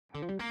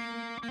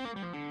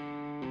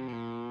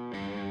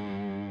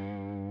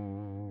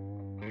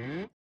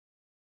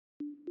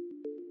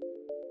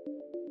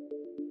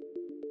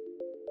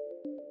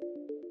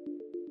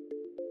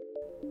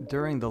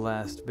During the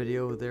last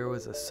video, there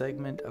was a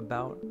segment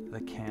about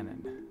the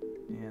cannon,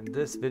 and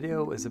this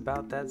video is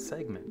about that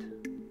segment.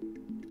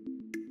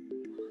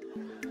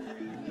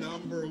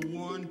 Number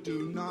one,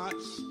 do not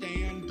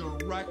stand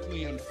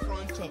directly in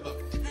front of a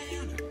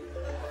cannon.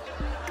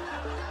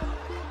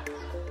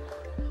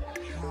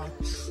 How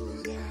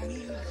true that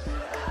is.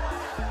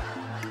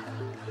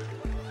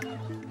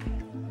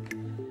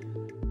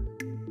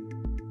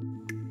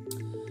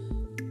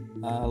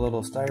 A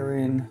little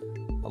styrene,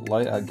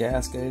 a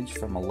gas gauge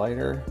from a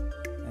lighter,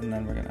 and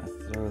then we're gonna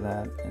throw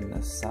that in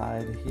the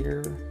side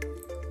here.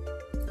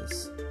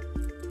 This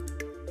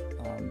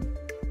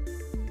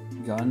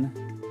gun,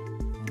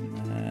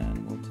 and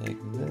then we'll take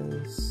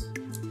this,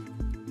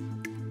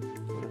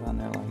 put it on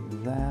there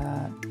like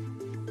that,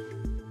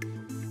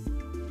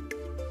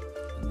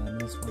 and then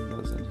this one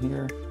goes in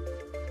here.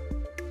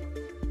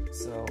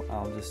 So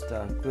I'll just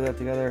glue that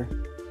together,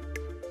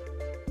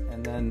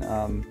 and then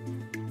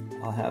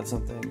I'll have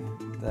something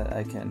that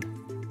I can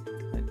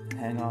like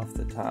hang off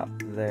the top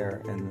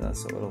there, and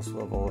so it'll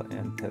swivel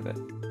and pivot.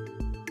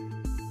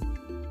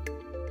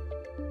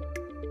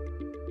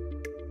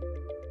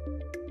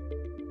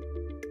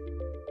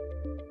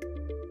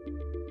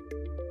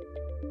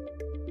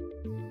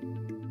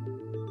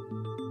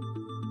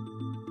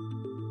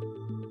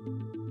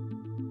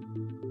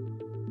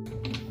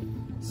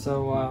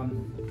 So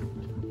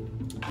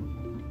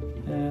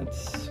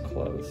it's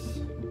close.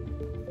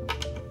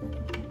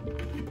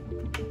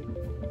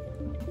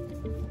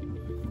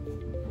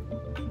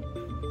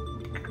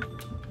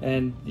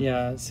 And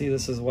yeah, see,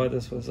 this is why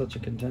this was such a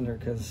contender,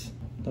 because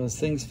those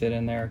things fit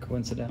in there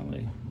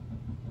coincidentally.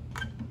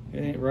 It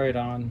ain't right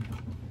on,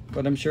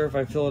 but I'm sure if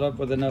I fill it up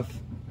with enough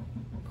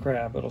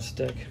crap, it'll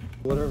stick.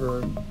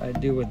 Whatever I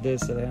do with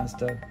this, it has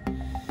to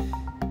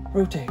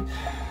rotate.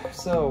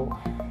 So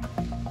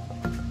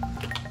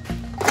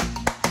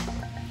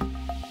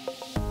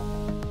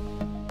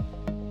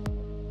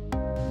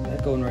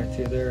that going right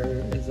through there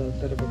is a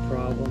bit of a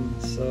problem.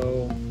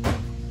 So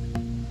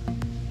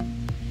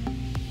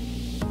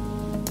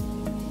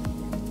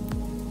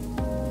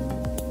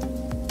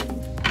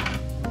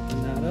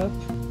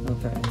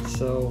okay,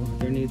 so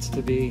there needs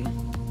to be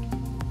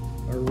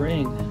a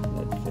ring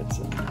that fits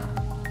in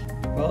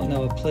there. Well,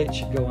 no, a plate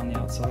should go on the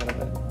outside of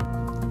it.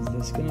 Is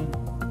this gonna...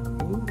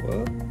 Ooh,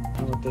 whoa.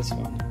 How about this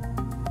one?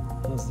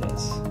 How's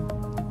this?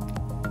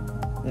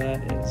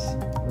 That is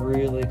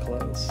really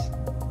close.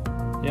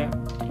 Yeah,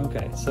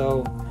 okay,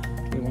 so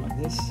we want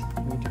this.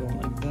 We want to go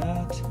like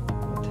that.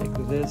 We'll take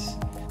this.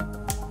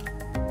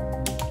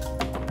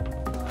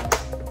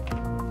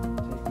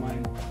 Take my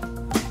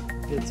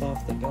bits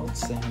off the belt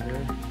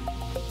sander.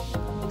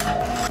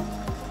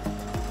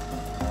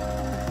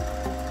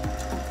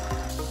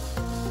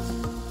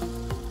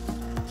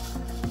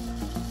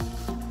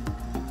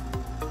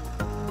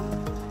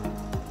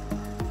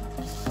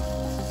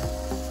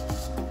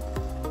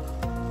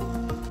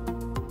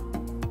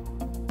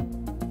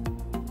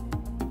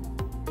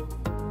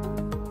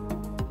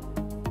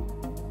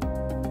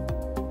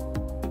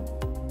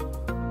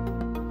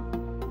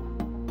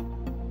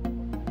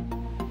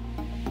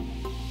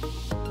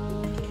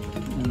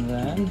 And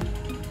then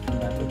come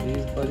back with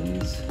these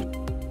buddies.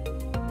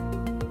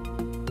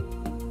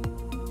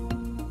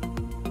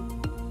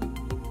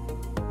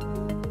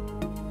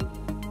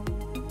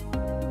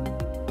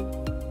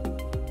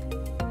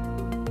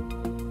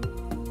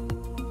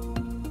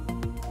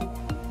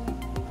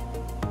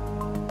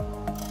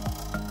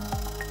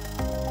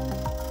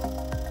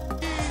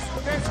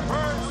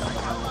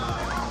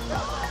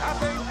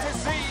 Nothing to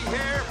see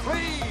here,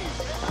 please.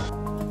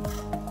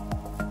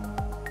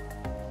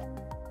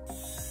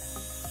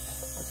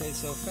 Okay,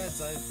 so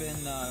feds, I've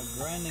been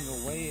grinding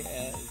away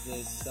at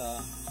this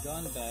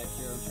gun back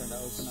here. I'm trying to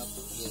open up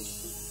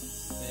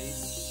this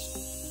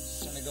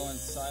base. Kind of going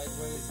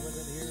sideways with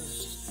it here.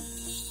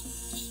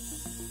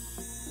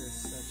 This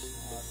section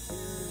off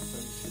here, so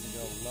I'm just going to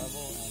go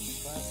level and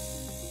flat.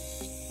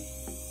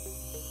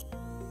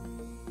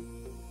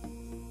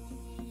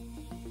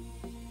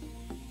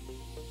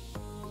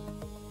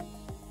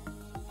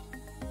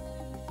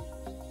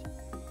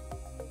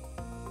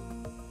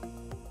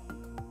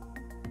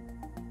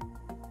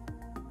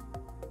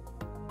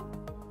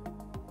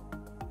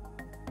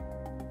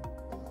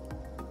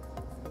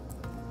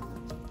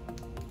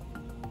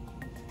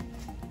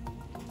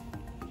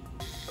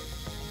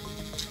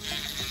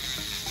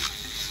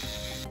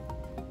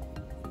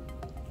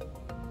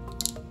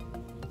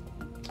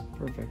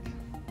 Perfect.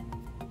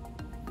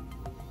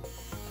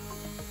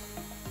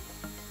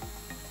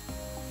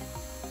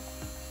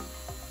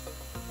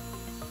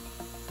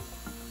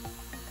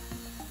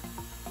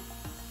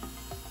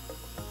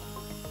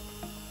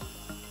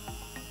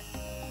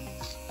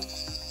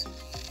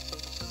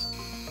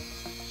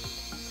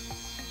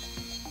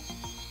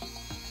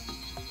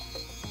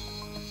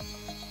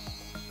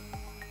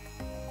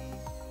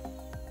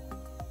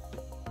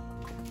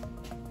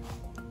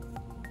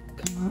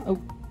 Come on. Oh.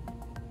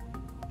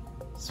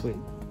 Sweet.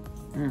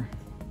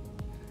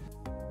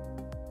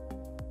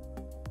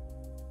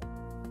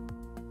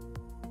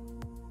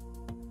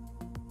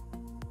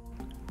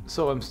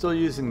 So I'm still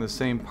using the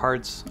same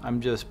parts, I'm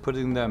just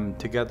putting them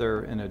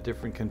together in a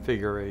different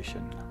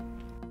configuration.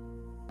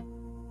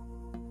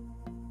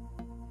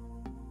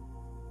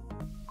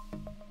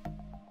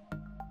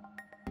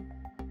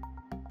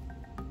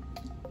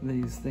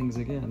 These things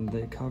again,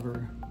 they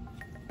cover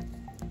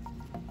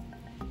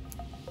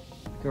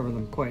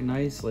them quite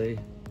nicely,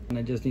 and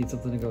I just need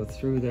something to go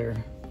through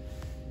there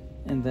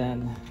and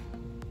then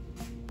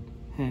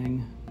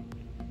hang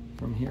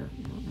from here.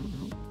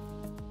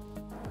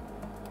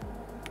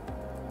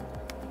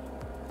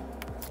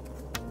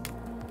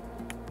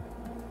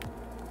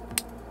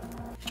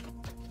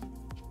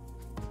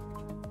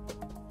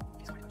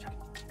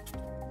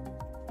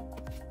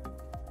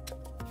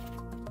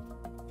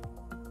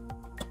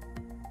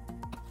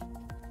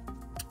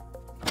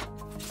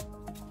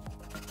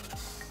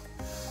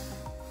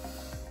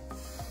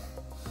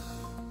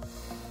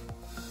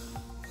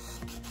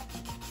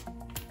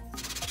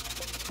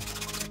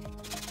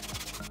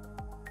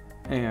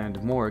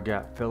 And more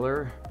gap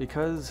filler,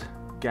 because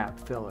gap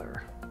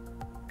filler.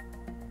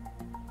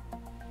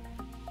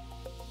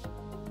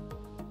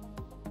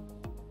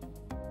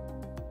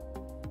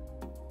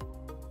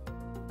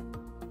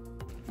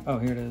 Oh,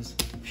 here it is.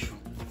 Phew.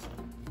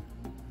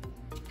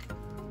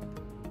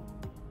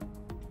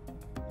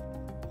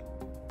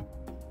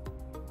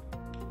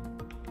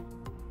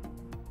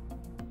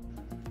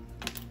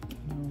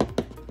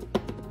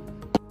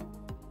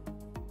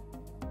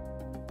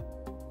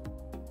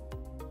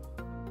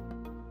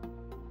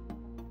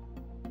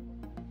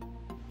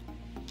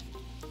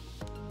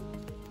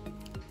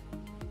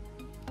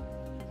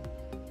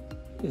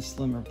 A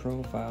slimmer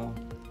profile.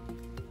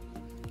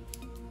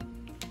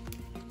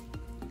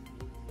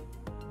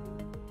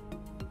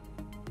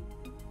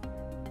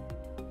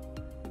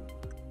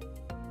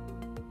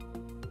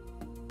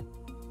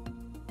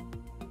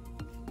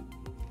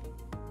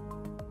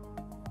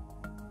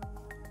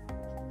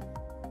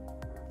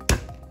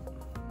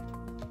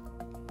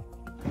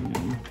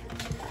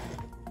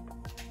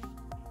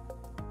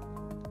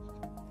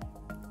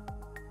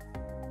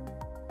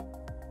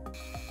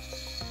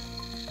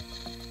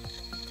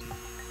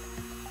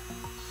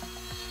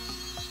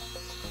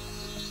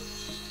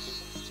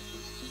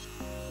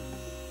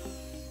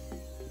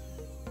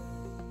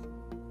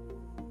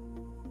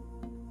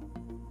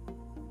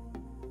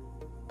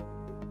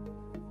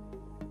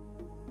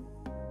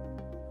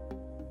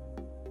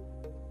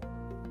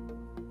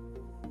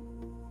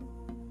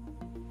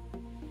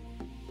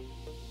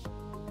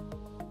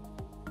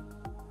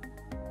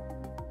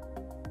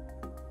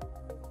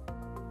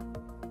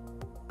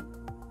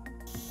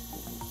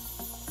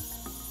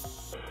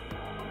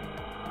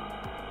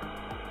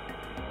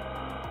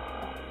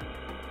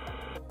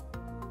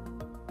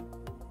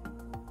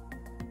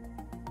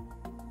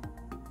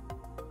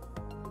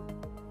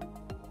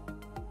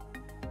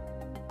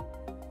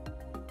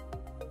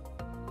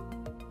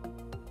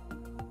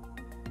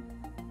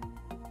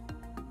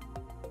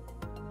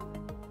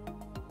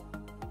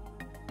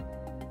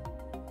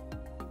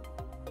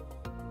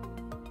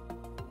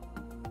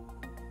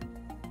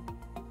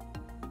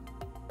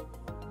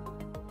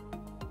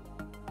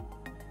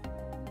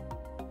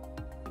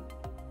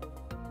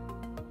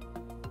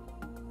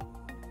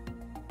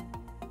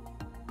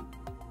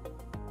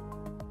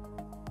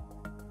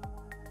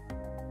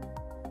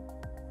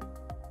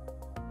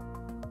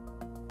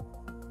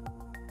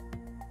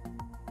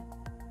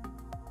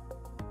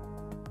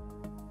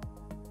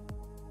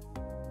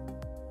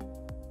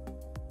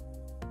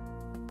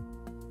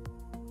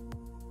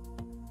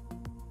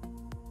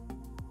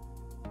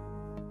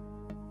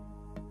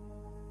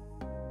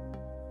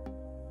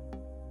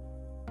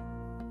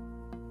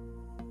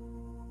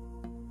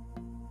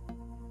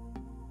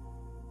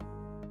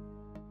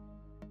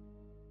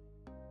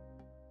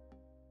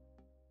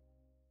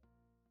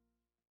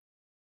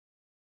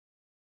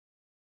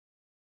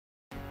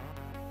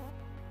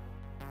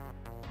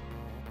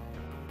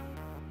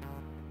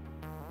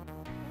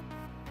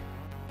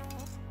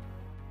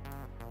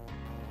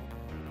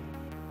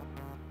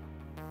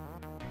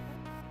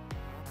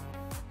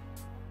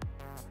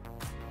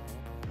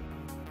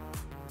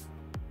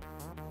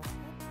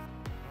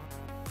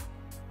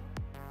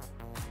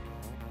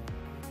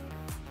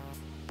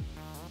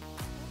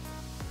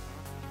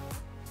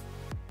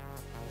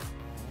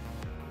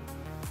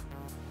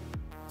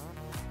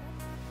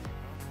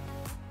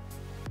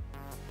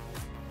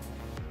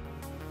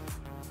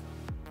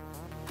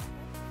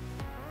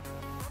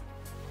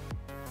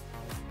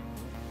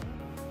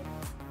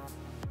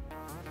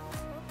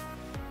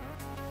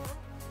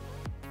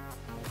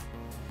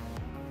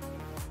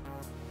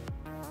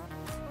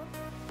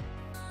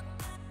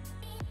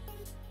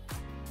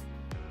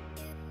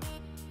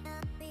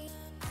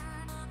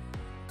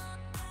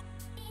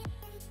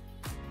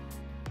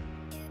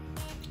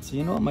 So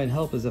you know what might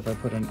help is if I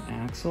put an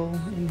axle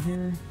in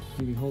here,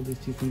 maybe hold these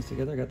two things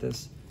together. I got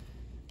this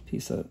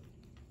piece of,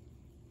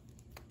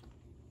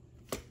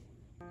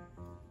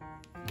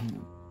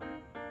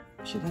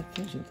 should that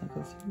fit? Should that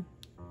go through?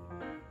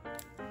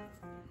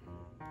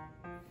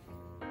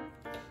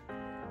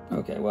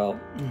 Okay, well,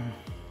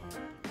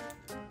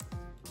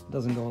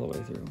 doesn't go all the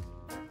way through.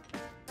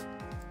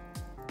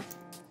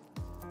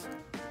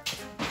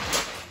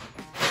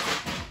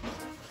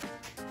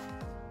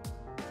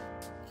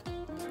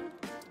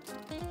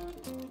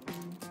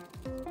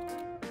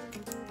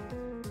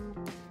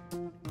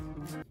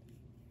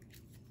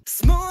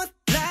 Smooth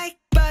like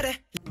butter.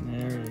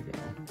 There you go.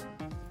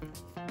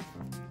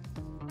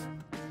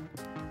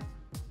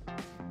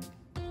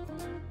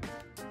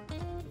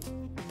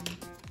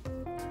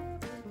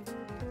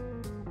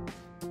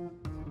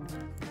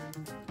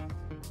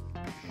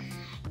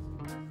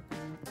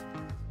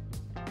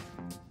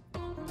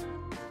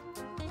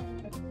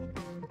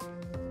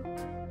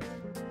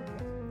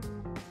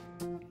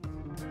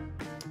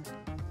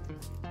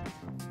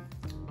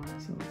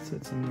 So it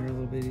sits in there a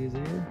little bit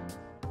easier.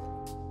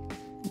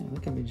 Yeah,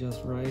 that can be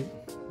just right.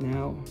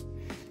 Now,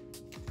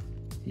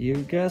 you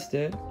guessed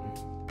it.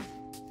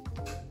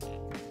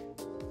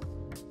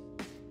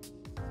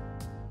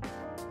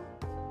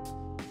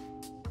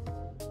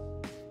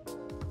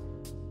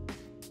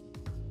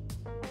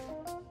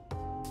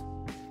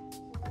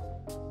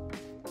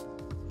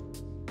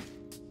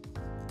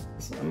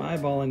 So I'm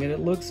eyeballing it. It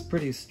looks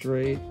pretty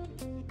straight.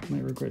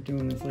 Might regret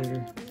doing this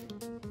later.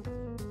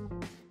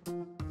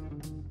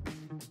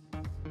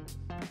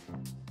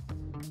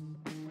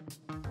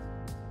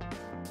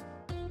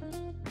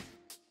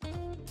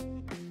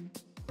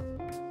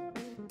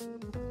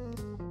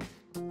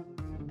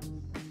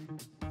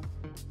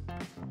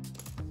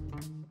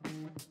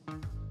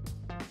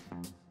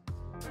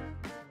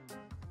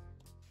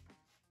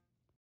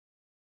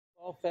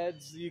 Well,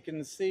 Feds, you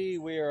can see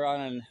we are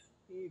on an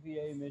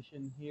EVA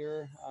mission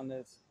here on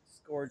this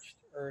scorched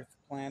earth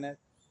planet,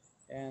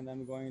 and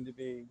I'm going to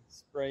be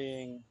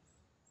spraying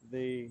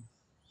the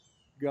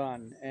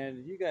gun.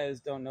 And you guys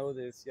don't know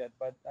this yet,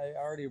 but I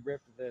already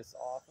ripped this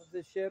off of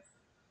the ship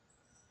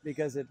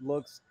because it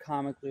looks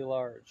comically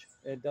large.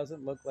 It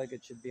doesn't look like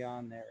it should be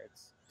on there.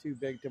 It's too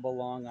big to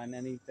belong on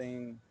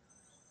anything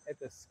at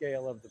the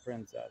scale of the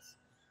Princess.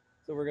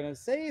 So we're going to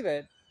save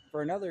it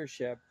for another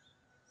ship,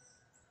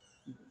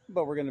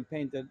 but we're going to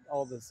paint it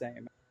all the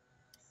same.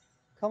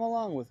 Come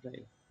along with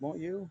me, won't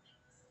you?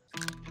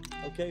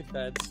 Okay,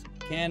 Feds.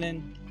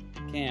 Cannon,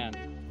 can.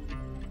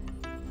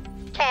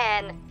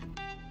 Can.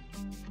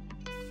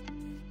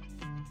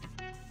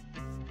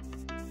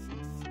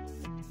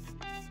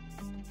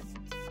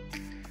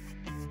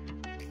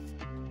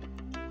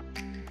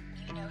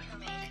 You know who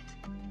made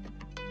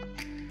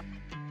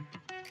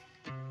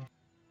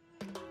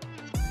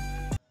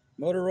it.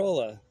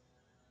 Motorola,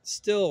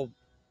 still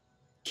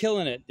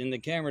killing it in the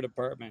camera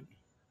department.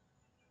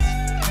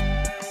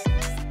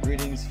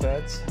 Greetings,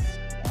 Feds.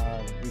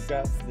 We've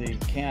got the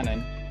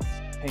Canon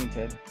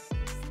painted,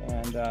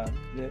 and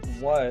it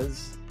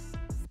was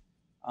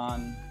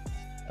on,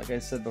 like I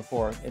said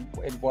before,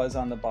 it was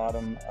on the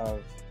bottom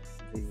of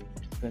the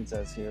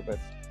Princess here, but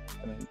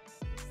I mean,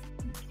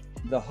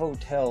 the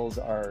hotels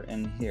are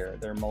in here.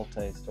 They're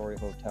multi-story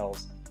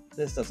hotels.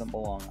 This doesn't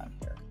belong on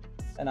here,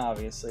 and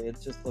obviously it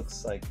just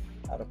looks like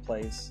out of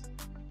place.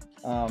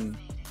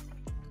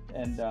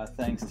 And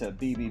thanks to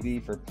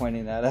BBB for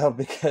pointing that out,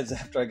 because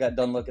after I got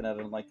done looking at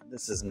it, I'm like,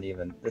 this doesn't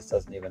even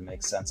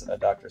make sense in a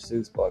Dr.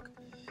 Seuss book.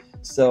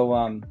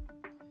 So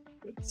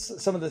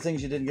some of the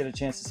things you didn't get a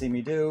chance to see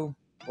me do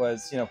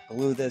was,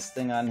 glue this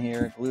thing on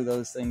here, glue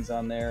those things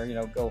on there,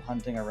 go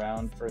hunting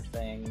around for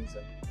things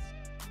and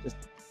just,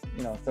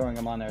 throwing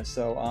them on there.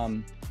 So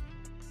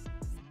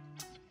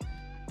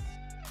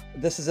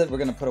this is it. We're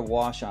going to put a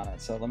wash on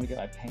it. So let me get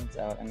my paints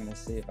out. I'm going to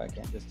see if I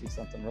can just do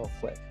something real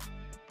quick.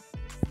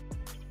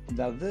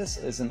 Now this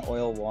is an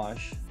oil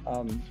wash.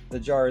 The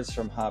jar is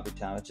from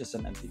HobbyTown. It's just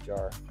an empty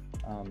jar.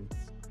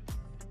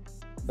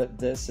 But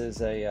this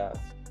is a,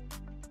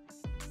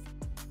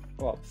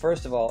 well,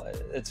 first of all,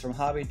 it's from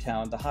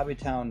HobbyTown. The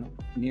HobbyTown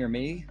near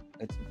me,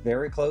 it's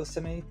very close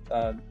to me,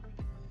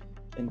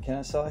 in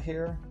Kennesaw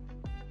here.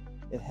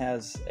 It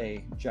has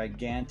a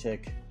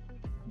gigantic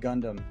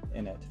Gundam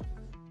in it.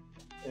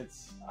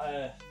 It's,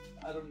 I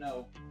don't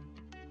know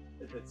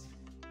if it's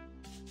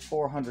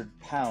 400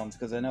 pounds,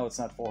 because I know it's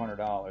not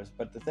 $400,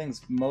 but the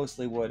thing's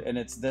mostly wood, and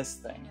it's this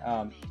thing,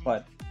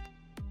 but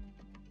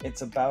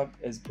it's about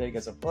as big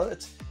as it's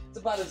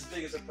about as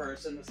big as a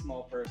person, a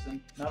small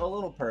person, not a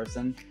little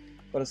person,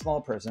 but a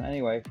small person.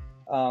 Anyway,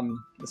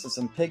 this is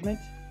some pigment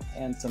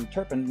and some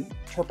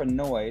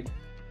terpenoid,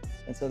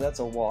 and so that's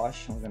a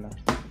wash. We're gonna.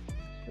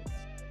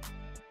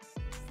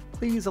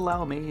 Please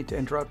allow me to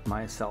interrupt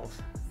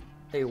myself.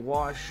 A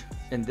wash,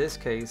 in this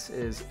case,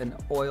 is an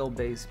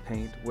oil-based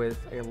paint with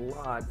a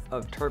lot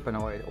of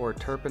terpenoid, or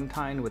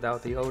turpentine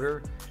without the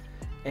odor,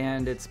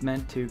 and it's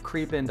meant to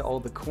creep into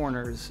all the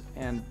corners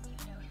and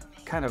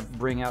kind of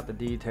bring out the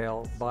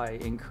detail by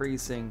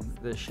increasing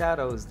the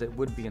shadows that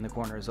would be in the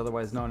corners,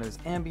 otherwise known as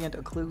ambient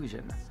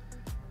occlusion.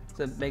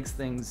 So it makes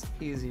things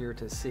easier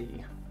to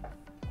see.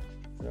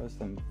 Throw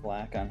some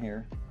black on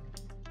here.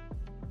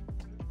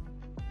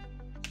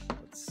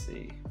 Let's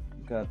see.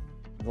 We've got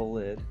the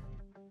lid.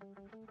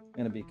 I'm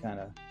gonna be kind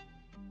of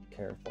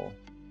careful,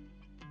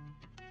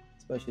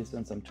 especially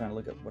since I'm trying to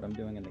look at what I'm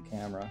doing in the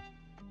camera.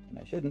 and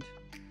I shouldn't.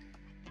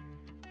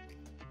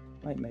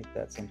 Might make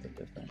that something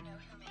different.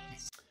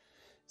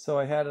 So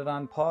I had it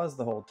on pause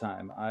the whole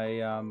time.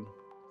 I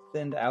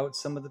thinned out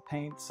some of the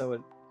paint so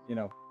it, you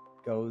know,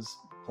 goes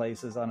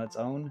places on its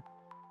own.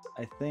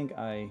 I think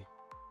I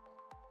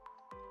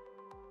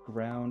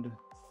ground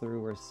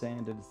through or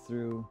sanded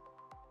through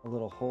a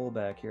little hole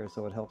back here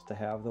so it helps to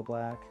have the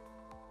black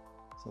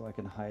so I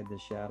can hide the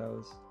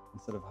shadows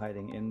instead of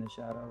hiding in the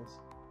shadows.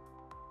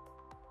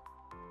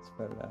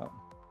 Spread it out.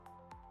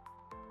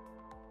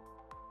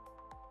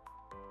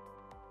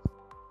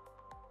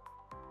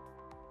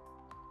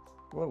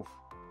 Whoa,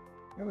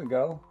 here we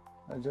go.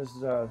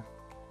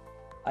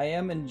 I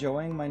am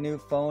enjoying my new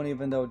phone,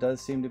 even though it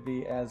does seem to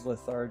be as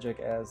lethargic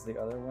as the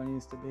other one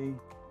used to be,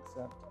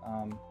 except,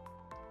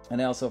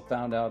 and I also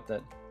found out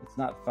that it's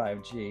not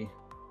 5G,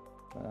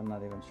 but I'm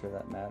not even sure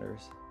that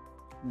matters.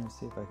 Let me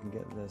see if I can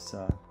get this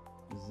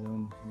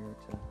zoom here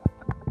to,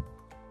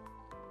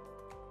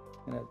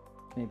 I'm gonna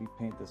maybe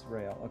paint this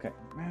rail. Okay,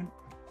 man,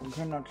 I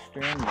cannot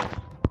stand this.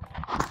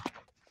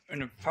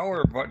 And the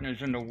power button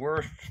is in the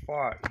worst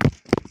spot.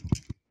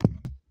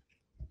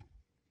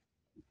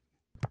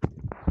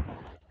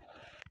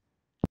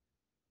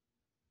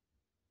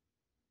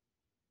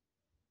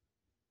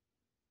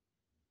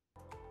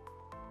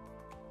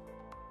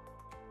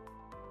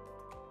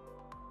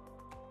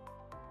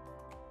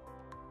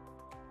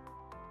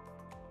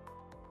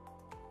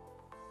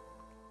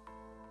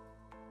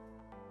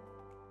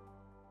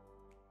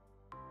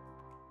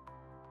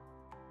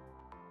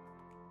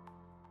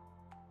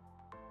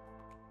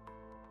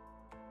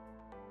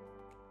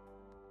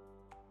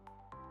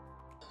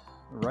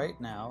 Right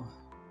now,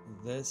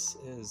 this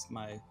is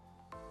my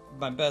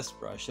best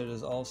brush. It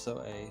is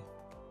also a,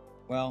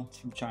 well, it's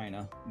from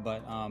China,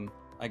 but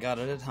I got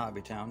it at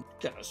HobbyTown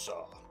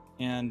Kennesaw.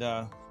 And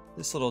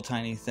this little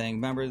tiny thing,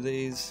 remember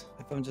these?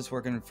 If I'm just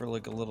working for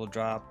like a little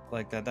drop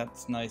like that,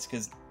 that's nice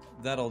because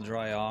that'll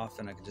dry off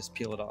and I can just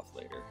peel it off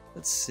later.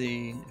 Let's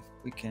see if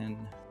we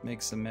can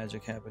make some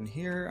magic happen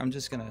here. I'm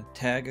just gonna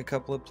tag a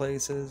couple of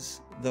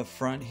places. The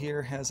front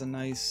here has a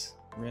nice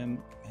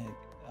rim.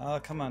 Oh,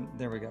 come on,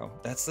 there we go.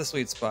 That's the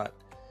sweet spot.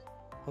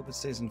 Hope it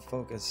stays in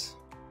focus.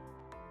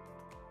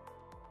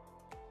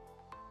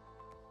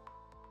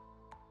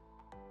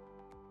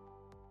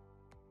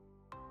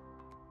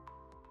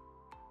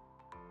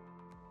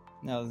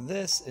 Now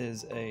this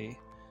is a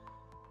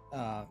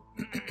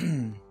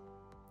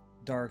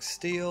dark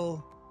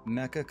steel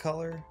mecha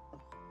color.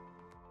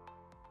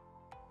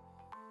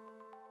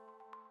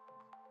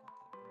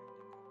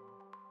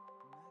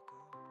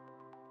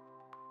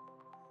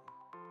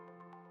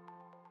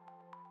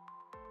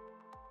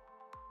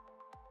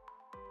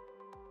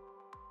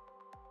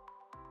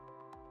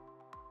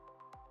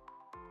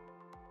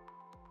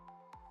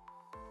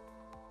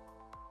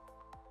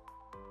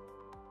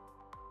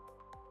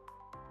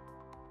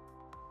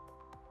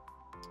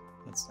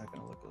 That's not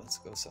gonna look, let's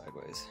go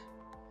sideways.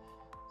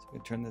 So we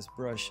can turn this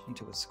brush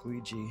into a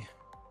squeegee.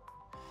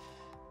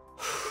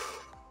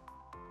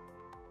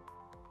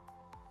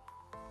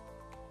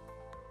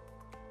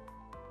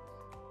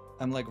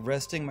 I'm like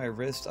resting my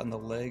wrist on the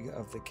leg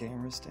of the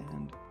camera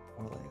stand,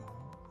 or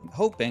like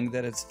hoping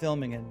that it's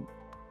filming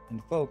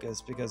in focus,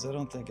 because I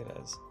don't think it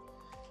is.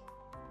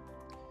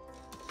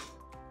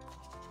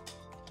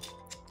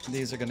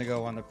 These are gonna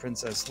go on the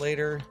princess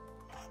later,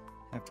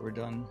 after we're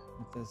done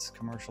with this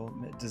commercial.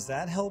 Does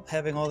that help,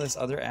 having all this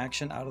other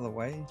action out of the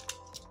way?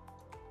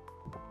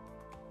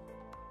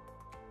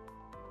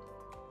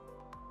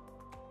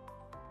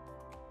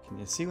 Can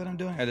you see what I'm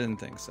doing? I didn't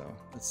think so.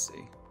 Let's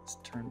see. Let's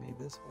turn me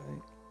this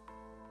way.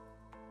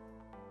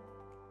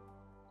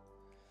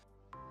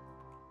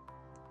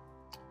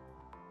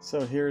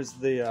 So here's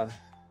the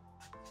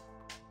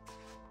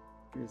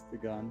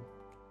gun.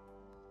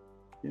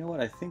 You know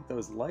what? I think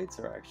those lights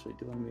are actually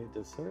doing me a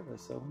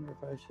disservice. I wonder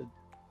if I should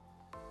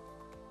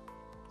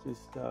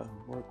just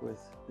work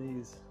with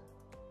these.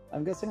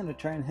 I'm guessing I'm going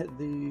to try and hit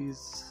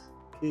these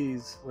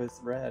keys with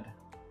red.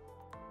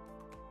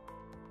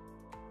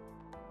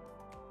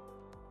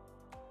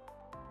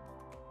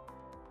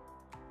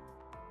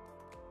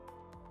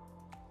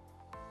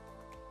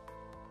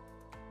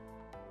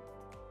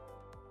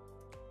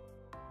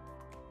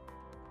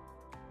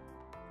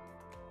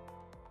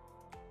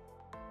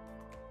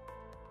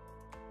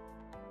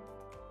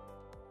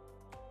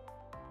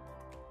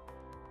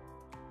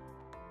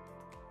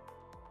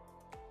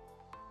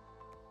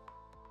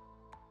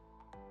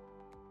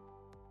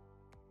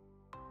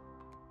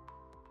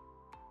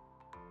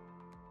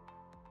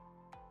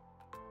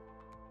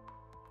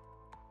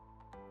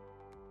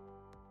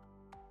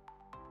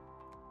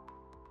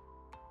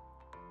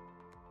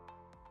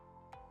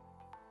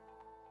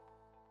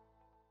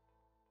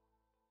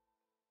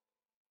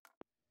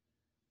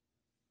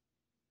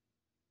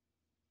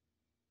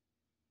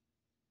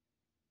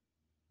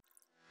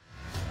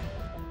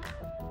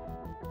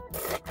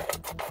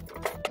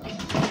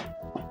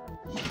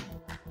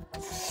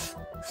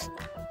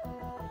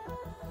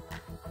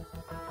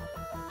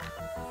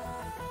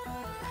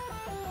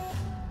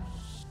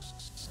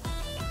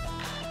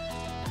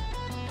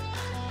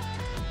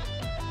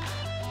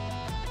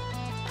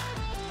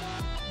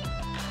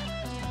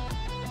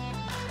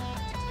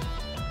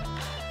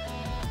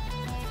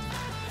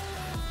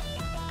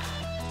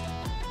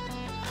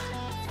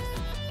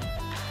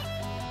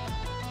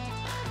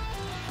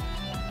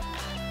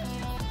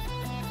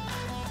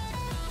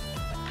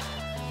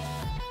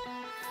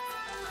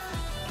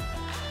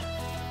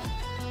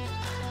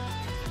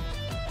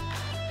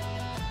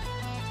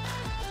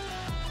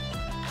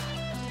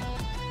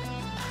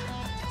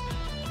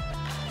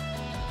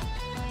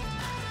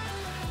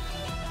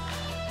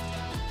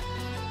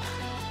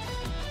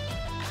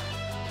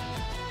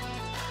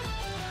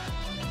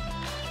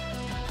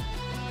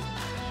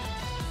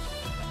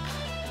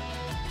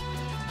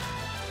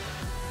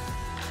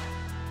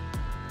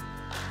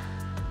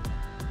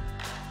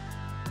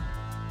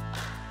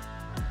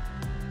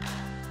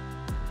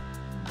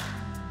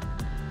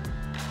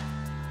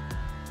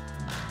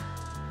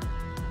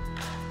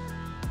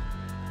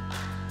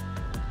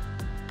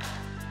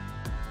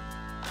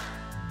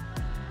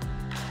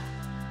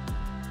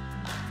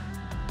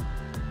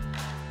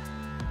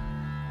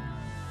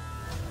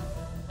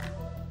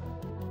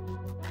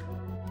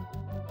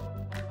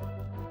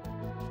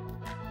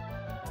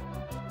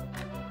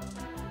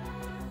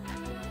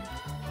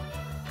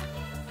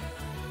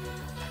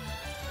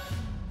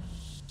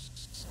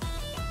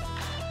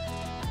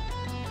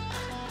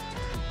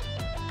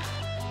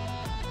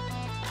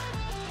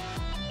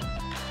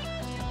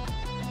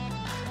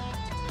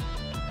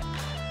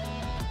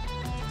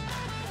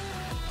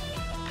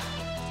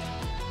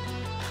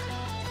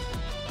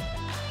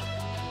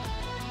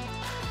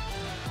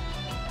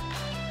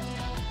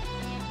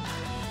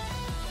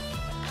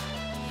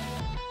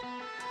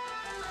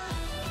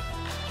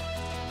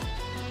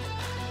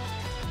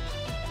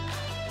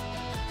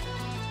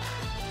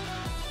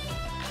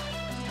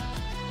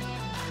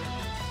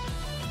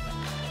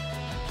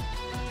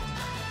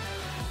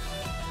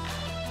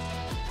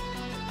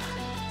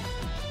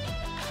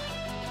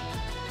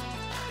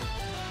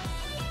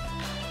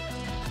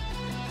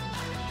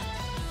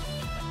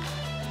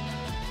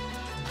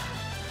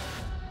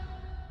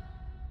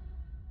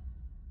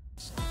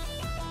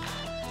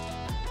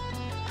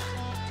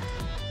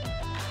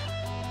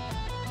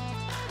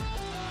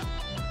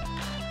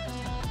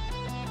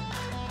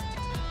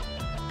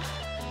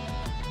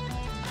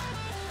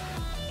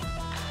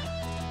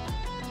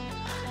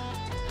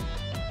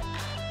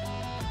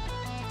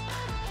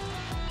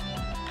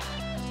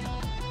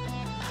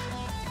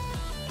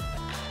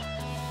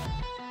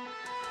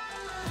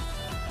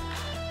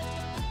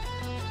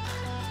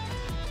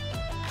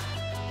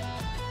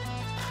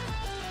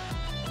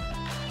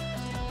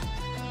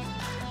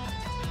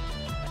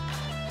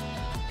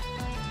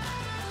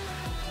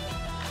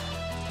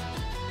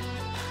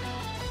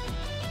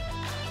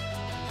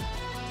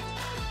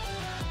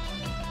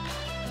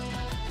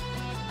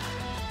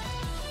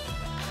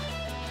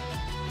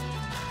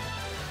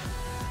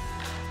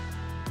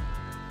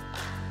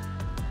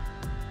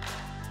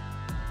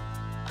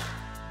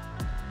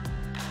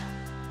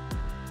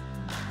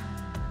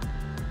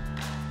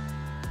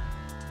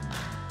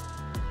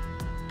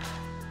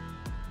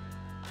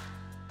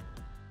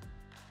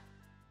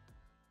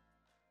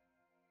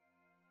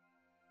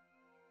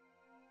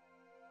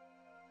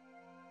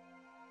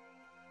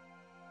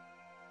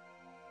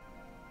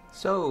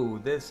 So,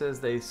 this,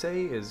 as they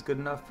say, is good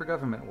enough for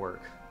government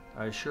work.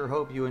 I sure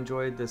hope you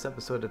enjoyed this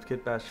episode of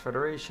Kitbash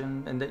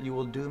Federation and that you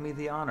will do me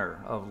the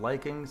honor of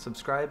liking,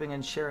 subscribing,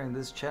 and sharing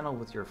this channel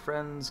with your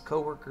friends,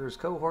 coworkers,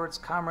 cohorts,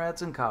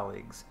 comrades, and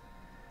colleagues.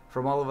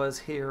 From all of us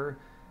here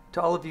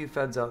to all of you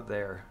feds out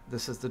there,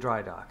 this is the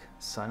Dry Dock,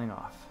 signing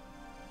off.